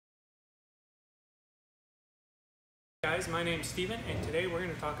Guys, my name's Steven, and today we're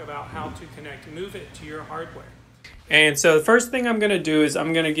going to talk about how to connect MoveIt to your hardware. And so the first thing I'm going to do is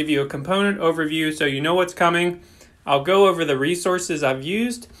I'm going to give you a component overview so you know what's coming. I'll go over the resources I've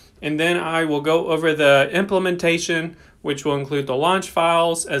used, and then I will go over the implementation, which will include the launch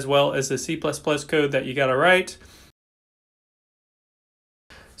files as well as the C++ code that you got to write.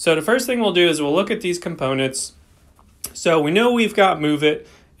 So the first thing we'll do is we'll look at these components. So we know we've got MoveIt,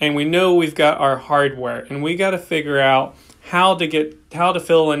 and we know we've got our hardware, and we got to figure out how to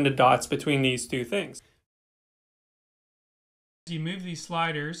fill in the dots between these two things. As you move these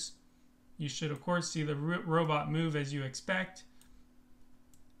sliders, you should of course see the robot move as you expect,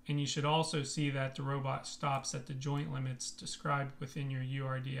 and you should also see that the robot stops at the joint limits described within your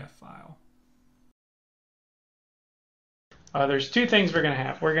URDF file. There's two things we're going to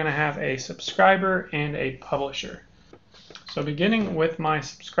have. We're going to have a subscriber and a publisher. So beginning with my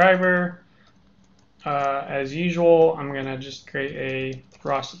subscriber, as usual, I'm going to just create a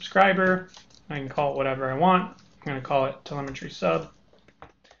raw subscriber. I can call it whatever I want. I'm going to call it telemetry sub.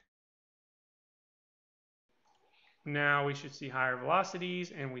 Now we should see higher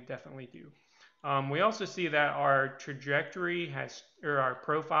velocities, and we definitely do. We also see that our trajectory or our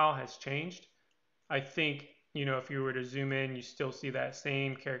profile has changed. I think, if you were to zoom in, you still see that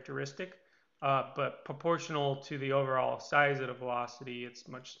same characteristic. But proportional to the overall size of the velocity, it's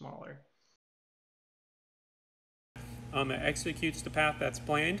much smaller. It executes the path that's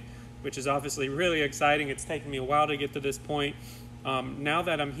planned, which is obviously really exciting. It's taken me a while to get to this point. Now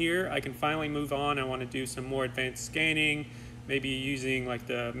that I'm here, I can finally move on. I want to do some more advanced scanning, maybe using like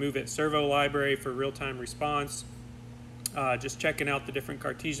the MoveIt servo library for real-time response, just checking out the different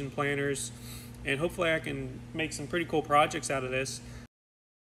Cartesian planners, and hopefully I can make some pretty cool projects out of this.